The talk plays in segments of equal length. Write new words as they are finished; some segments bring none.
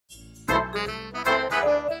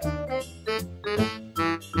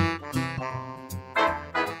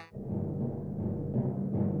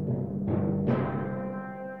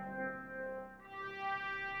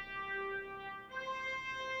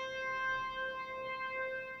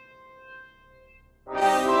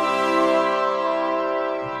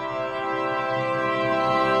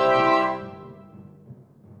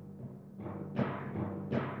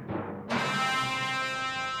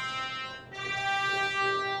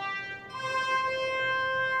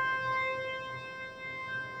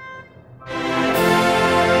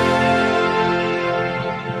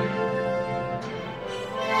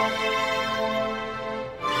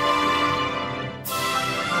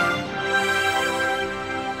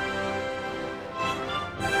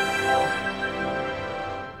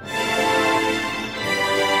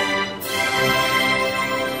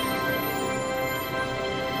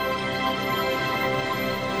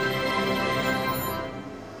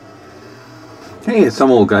Hey, it's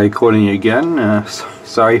some old guy quoting you again.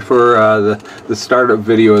 Sorry for the startup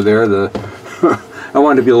video there. I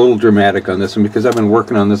wanted to be a little dramatic on this one because I've been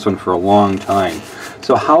working on this one for a long time.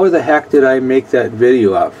 So how the heck did I make that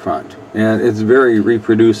video out front? And it's very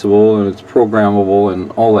reproducible and it's programmable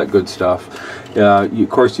and all that good stuff. Of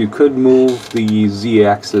course, you could move the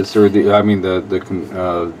Z-axis, or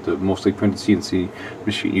the mostly printed CNC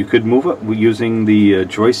machine. You could move it using the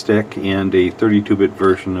joystick and a 32-bit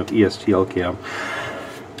version of ESTL-CAM.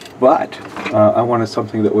 But I wanted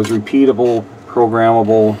something that was repeatable,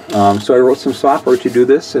 programmable. So I wrote some software to do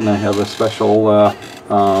this, and I have a special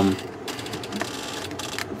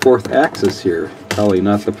fourth axis here. Probably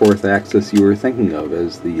not the fourth axis you were thinking of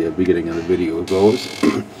as the beginning of the video goes.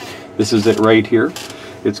 This is it right here.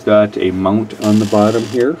 It's got a mount on the bottom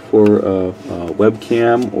here for a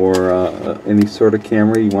webcam or any sort of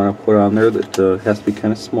camera you want to put on there that has to be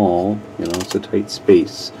kind of small. You know, it's a tight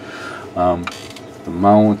space. The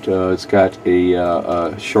mount, it's got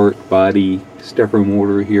a short body stepper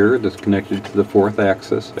motor here that's connected to the fourth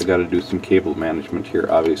axis. I got to do some cable management here,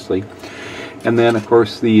 obviously. And then, of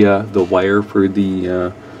course, the wire for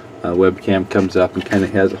the webcam comes up and kind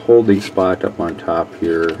of has a holding spot up on top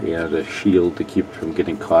here and a shield to keep it from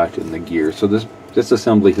getting caught in the gear. So this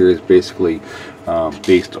assembly here is basically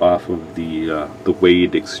based off of the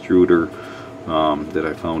Wade extruder that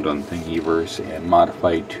I found on Thingiverse and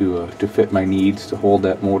modified to fit my needs to hold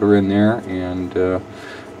that motor in there, and the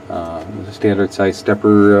standard size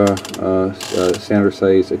stepper, standard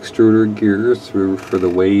size extruder gears for the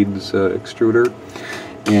Wade's extruder,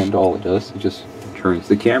 and all it does is just turns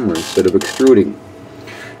the camera instead of extruding.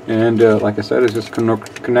 And like I said, it's just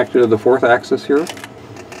connected to the fourth axis here.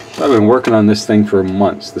 So I've been working on this thing for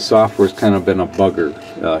months. The software's kind of been a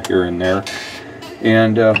bugger here and there.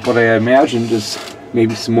 And what I imagined is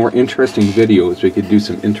maybe some more interesting videos. We could do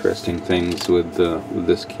some interesting things with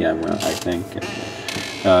this camera, I think,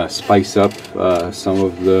 and spice up some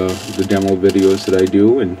of the demo videos that I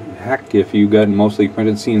do. And heck, if you got a mostly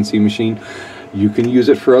printed CNC machine, you can use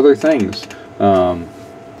it for other things.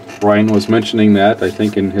 Ryan was mentioning that, I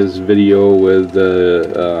think, in his video with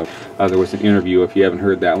there was an interview. If you haven't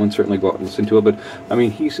heard that one, certainly go out and listen to it. But I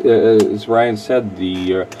mean, as Ryan said,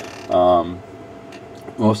 the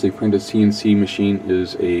mostly printed CNC machine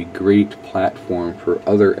is a great platform for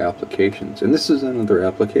other applications, and this is another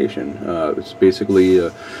application. It's basically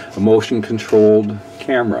a motion controlled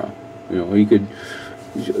camera. You know, you could,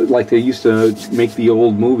 like they used to make the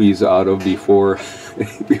old movies out of before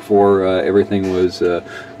everything was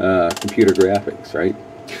computer graphics, right?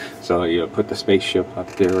 So you put the spaceship up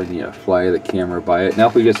there and you fly the camera by it. Now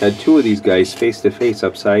if we just had two of these guys face to face,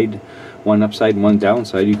 one upside and one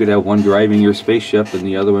downside, you could have one driving your spaceship and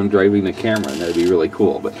the other one driving the camera, and that'd be really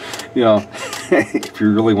cool. But you know, if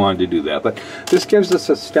you really wanted to do that. But this gives us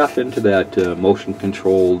a step into that motion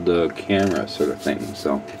controlled camera sort of thing.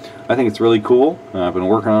 So I think it's really cool. I've been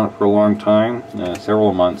working on it for a long time,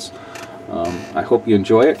 several months. I hope you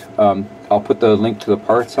enjoy it. I'll put the link to the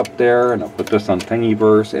parts up there, and I'll put this on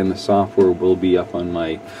Thingiverse, and the software will be up on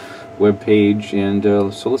my webpage. And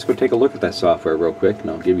so let's go take a look at that software real quick, and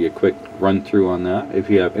I'll give you a quick run through on that. If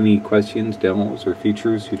you have any questions, demos, or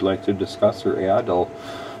features you'd like to discuss or add, I'll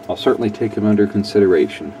certainly take them under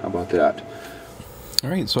consideration. How about that?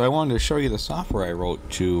 Alright, so I wanted to show you the software I wrote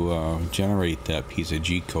to generate that piece of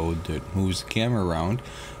G code that moves the camera around,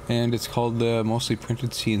 and it's called the Mostly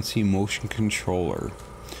Printed CNC Motion Controller.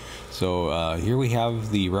 So here we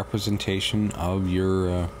have the representation of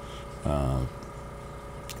your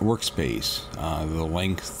workspace, the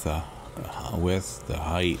length, the width, the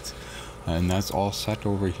height, and that's all set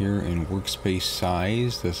over here in workspace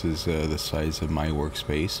size. This is the size of my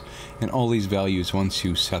workspace, and all these values, once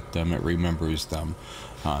you set them, it remembers them,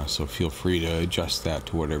 so feel free to adjust that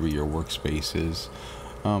to whatever your workspace is.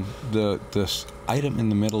 This item in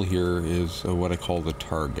the middle here is what I call the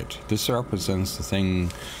target. This represents the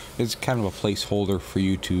thing. It's kind of a placeholder for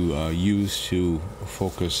you to use to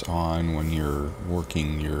focus on when you're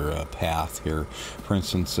working your path here. For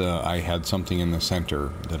instance, I had something in the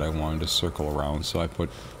center that I wanted to circle around, so I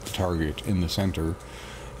put the target in the center.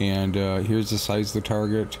 And here's the size of the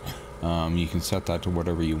target. You can set that to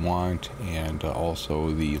whatever you want, and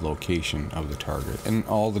also the location of the target. And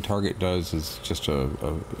all the target does is just a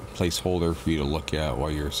placeholder for you to look at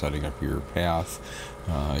while you're setting up your path.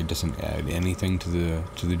 It doesn't add anything to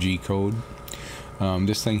the G code.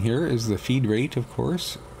 This thing here is the feed rate, of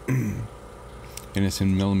course, and it's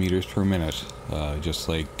in millimeters per minute, just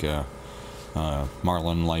like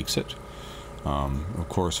Marlin likes it. Of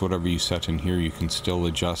course, whatever you set in here, you can still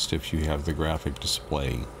adjust if you have the graphic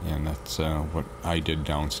display, and that's what I did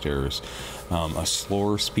downstairs. A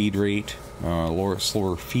slower speed rate,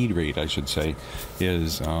 slower feed rate, I should say,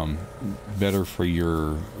 is better for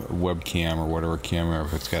your webcam or whatever camera.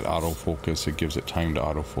 If it's got autofocus, it gives it time to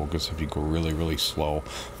autofocus if you go really, really slow.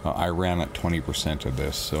 I ran at 20% of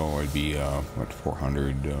this, so I'd be,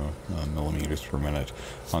 400 millimeters per minute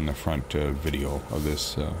on the front video of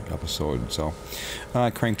this episode. So I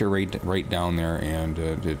cranked it right down there, and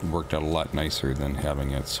it worked out a lot nicer than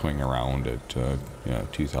having it swing around at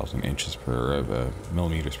 2,000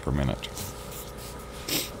 millimeters per minute.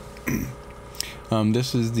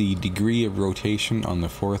 This is the degree of rotation on the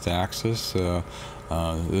fourth axis.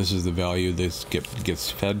 This is the value that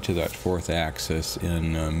gets fed to that fourth axis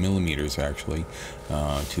in millimeters, actually,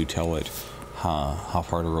 to tell it how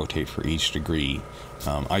far to rotate for each degree.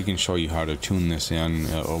 I can show you how to tune this in.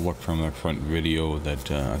 I'll look from the front video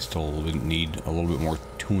that I still need a little bit more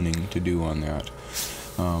tuning to do on that.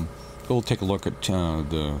 We'll take a look at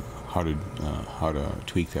how to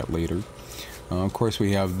tweak that later. Of course,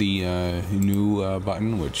 we have the new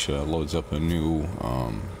button, which loads up a new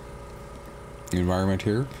environment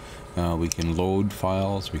here. We can load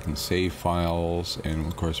files, we can save files, and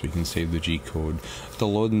of course we can save the G code. The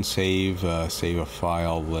load and save a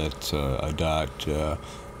file that's a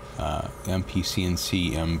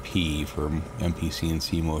MPCNC MP for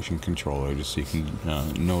MPCNC motion controller, just so you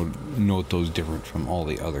can note those different from all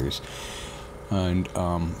the others. And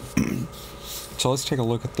so let's take a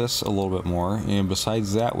look at this a little bit more. And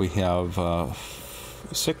besides that, we have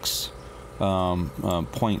 6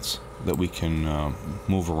 points that we can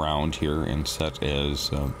move around here and set as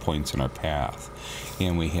points in our path.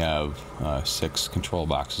 And we have 6 control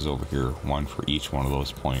boxes over here, 1 for each one of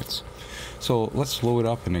those points. So let's load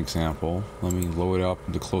up an example. Let me load up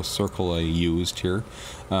the close circle I used here.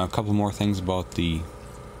 A couple more things about the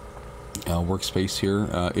workspace here.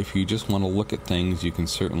 If you just want to look at things, you can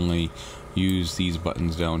certainly use these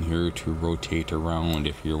buttons down here to rotate around.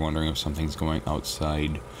 If you're wondering if something's going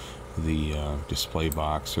outside the display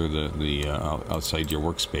box or the outside your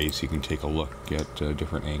workspace, you can take a look at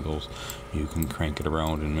different angles. You can crank it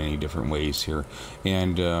around in many different ways here,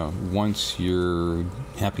 and once you're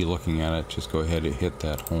happy looking at it, just go ahead and hit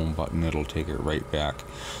that home button. It'll take it right back.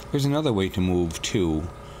 There's another way to move too,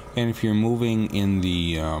 and if you're moving in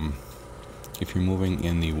the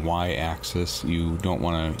y-axis, you don't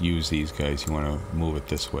want to use these guys. You want to move it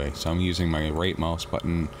this way. So I'm using my right mouse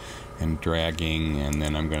button and dragging, and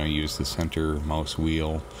then I'm going to use the center mouse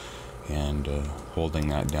wheel and holding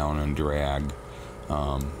that down and drag,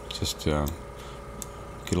 just to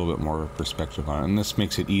get a little bit more perspective on it. And this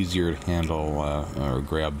makes it easier to handle or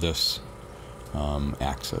grab this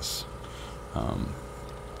axis.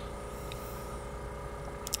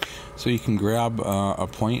 So you can grab a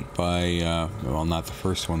point by, well, not the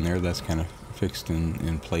first one there, that's kind of fixed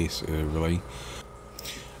in place really.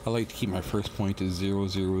 I like to keep my first point as 0,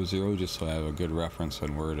 0, 0, just so I have a good reference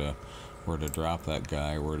on where to drop that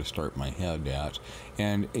guy, where to start my head at.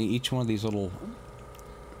 And each one of these little,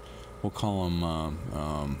 we'll call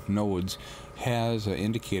them nodes, has an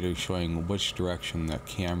indicator showing which direction that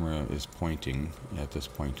camera is pointing at this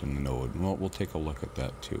point in the node. And we'll take a look at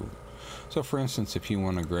that too. So for instance, if you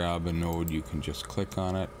want to grab a node, you can just click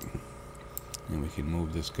on it, and we can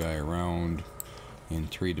move this guy around in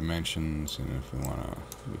 3 dimensions. And if we want to,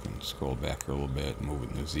 we can scroll back a little bit, move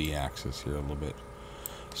it in the z-axis here a little bit.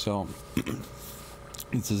 So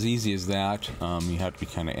it's as easy as that. You have to be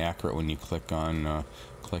kind of accurate when you click on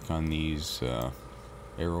these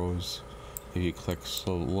arrows. If you click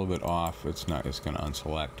a little bit off, it's going to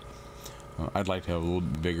unselect. I'd like to have a little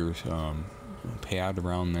bit bigger pad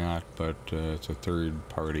around that, but it's a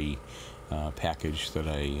third-party package that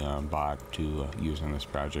I bought to use on this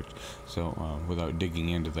project. So without digging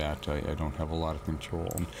into that, I don't have a lot of control.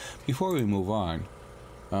 And before we move on,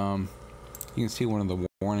 you can see one of the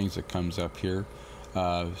warnings that comes up here,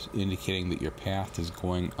 indicating that your path is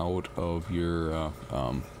going out of your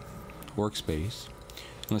workspace.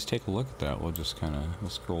 And let's take a look at that. We'll just kind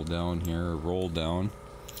of scroll down here, or roll down,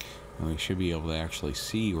 and we should be able to actually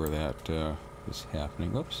see where that is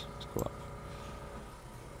happening. Oops, let's go up.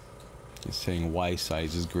 It's saying Y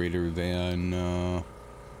size is greater than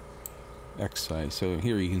X size. So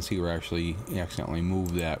here you can see we're actually accidentally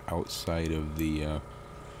moved that outside of the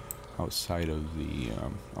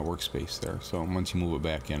workspace there. So once you move it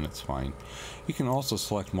back in, it's fine. You can also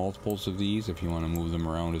select multiples of these if you want to move them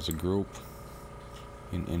around as a group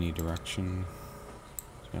in any direction,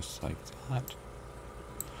 just like that.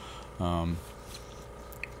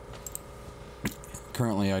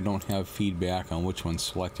 Currently I don't have feedback on which one's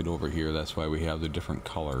selected over here. That's why we have the different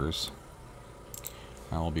colors.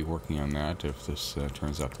 I'll be working on that if this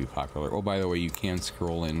turns out to be popular. Oh, by the way, you can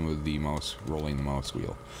scroll in with the mouse, rolling the mouse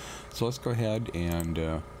wheel. So let's go ahead and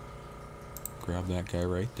grab that guy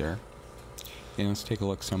right there. And let's take a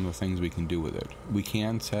look at some of the things we can do with it. We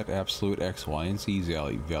can set absolute X, Y, and Z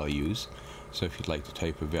values. So if you'd like to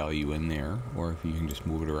type a value in there, or if you can just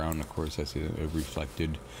move it around, of course that's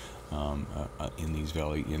reflected in these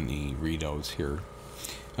in the readouts here.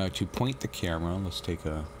 To point the camera, let's take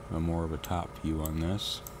a more of a top view on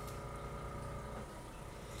this.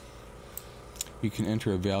 You can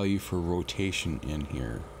enter a value for rotation in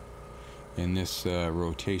here, and this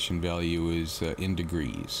rotation value is in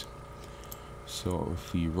degrees. So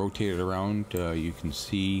if you rotate it around, you can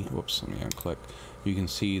see, whoops, let me unclick, you can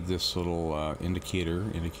see this little indicator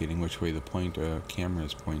indicating which way the camera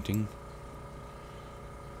is pointing.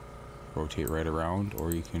 Rotate right around,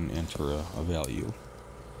 or you can enter a value.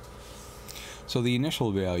 So the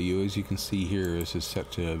initial value, as you can see here, is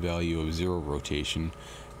set to a value of 0 rotation.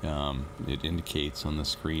 It indicates on the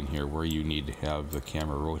screen here where you need to have the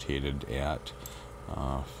camera rotated at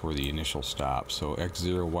for the initial stop. So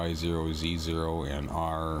X0, Y0, Z0, and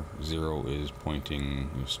R0 is pointing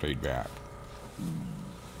straight back.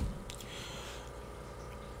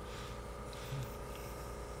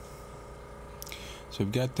 So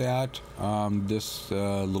we've got that. This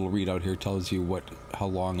little readout here tells you how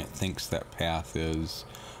long it thinks that path is.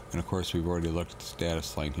 And of course we've already looked at the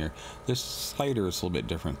status line here. This slider is a little bit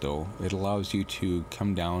different though. It allows you to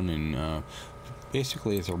come down and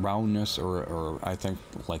basically it's a roundness, or I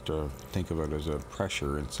like to think of it as a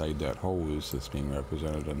pressure inside that hose that's being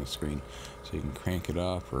represented on the screen. So you can crank it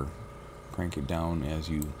up or crank it down as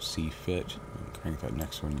you see fit. And crank that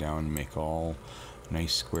next one down and make all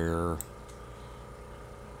nice square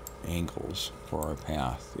angles for our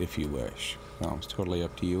path if you wish. Well, it's totally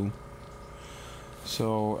up to you.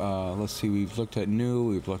 So let's see, we've looked at new,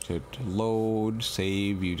 we've looked at load,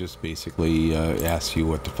 save. You just basically ask you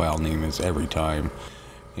what the file name is every time,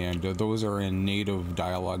 and those are in native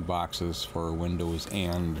dialog boxes for Windows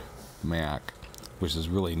and Mac, which is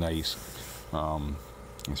really nice.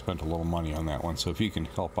 I spent a little money on that one, so if you can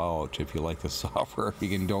help out, if you like the software, if you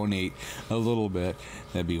can donate a little bit,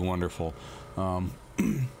 that'd be wonderful.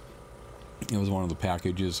 It was one of the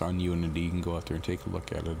packages on Unity. You can go out there and take a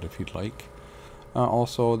look at it if you'd like.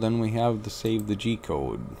 Also, then we have the save the G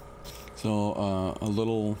code. So a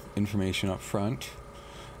little information up front.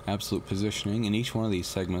 Absolute positioning, and each one of these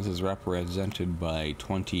segments is represented by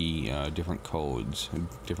 20 different codes,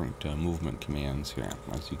 different movement commands here,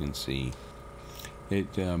 as you can see.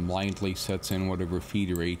 It blindly sets in whatever feed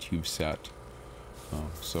rate you've set.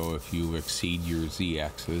 So if you exceed your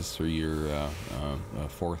z-axis or your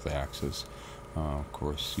fourth axis, of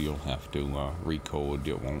course you'll have to recode.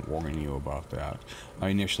 It won't warn you about that. I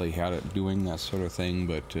initially had it doing that sort of thing,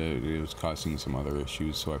 but it was causing some other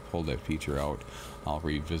issues, so I pulled that feature out. I'll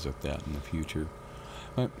revisit that in the future.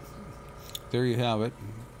 But there you have it.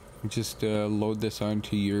 Just load this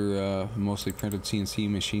onto your mostly printed CNC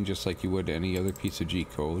machine just like you would any other piece of G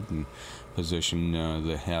code, and position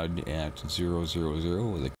the head at 000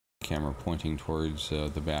 with the camera pointing towards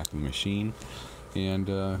the back of the machine, and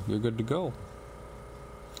you're good to go.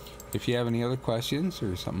 If you have any other questions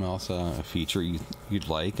or something else, a feature you'd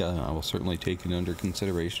like, I will certainly take it under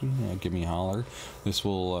consideration. Give me a holler. This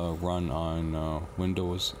will run on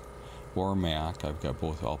Windows or Mac. I've got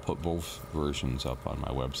both. I'll put both versions up on my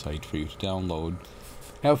website for you to download.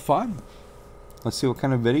 Have fun. Let's see what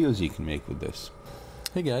kind of videos you can make with this.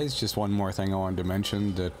 Hey guys, just one more thing I wanted to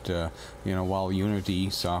mention, that you know, while Unity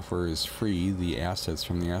software is free, the assets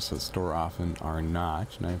from the asset store often are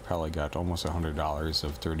not, and I probably got almost $100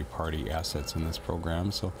 of third-party assets in this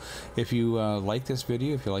program. So if you like this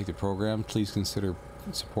video, if you like the program, please consider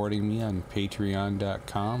supporting me on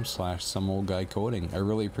patreon.com/someoldguycoding. I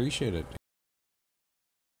really appreciate it.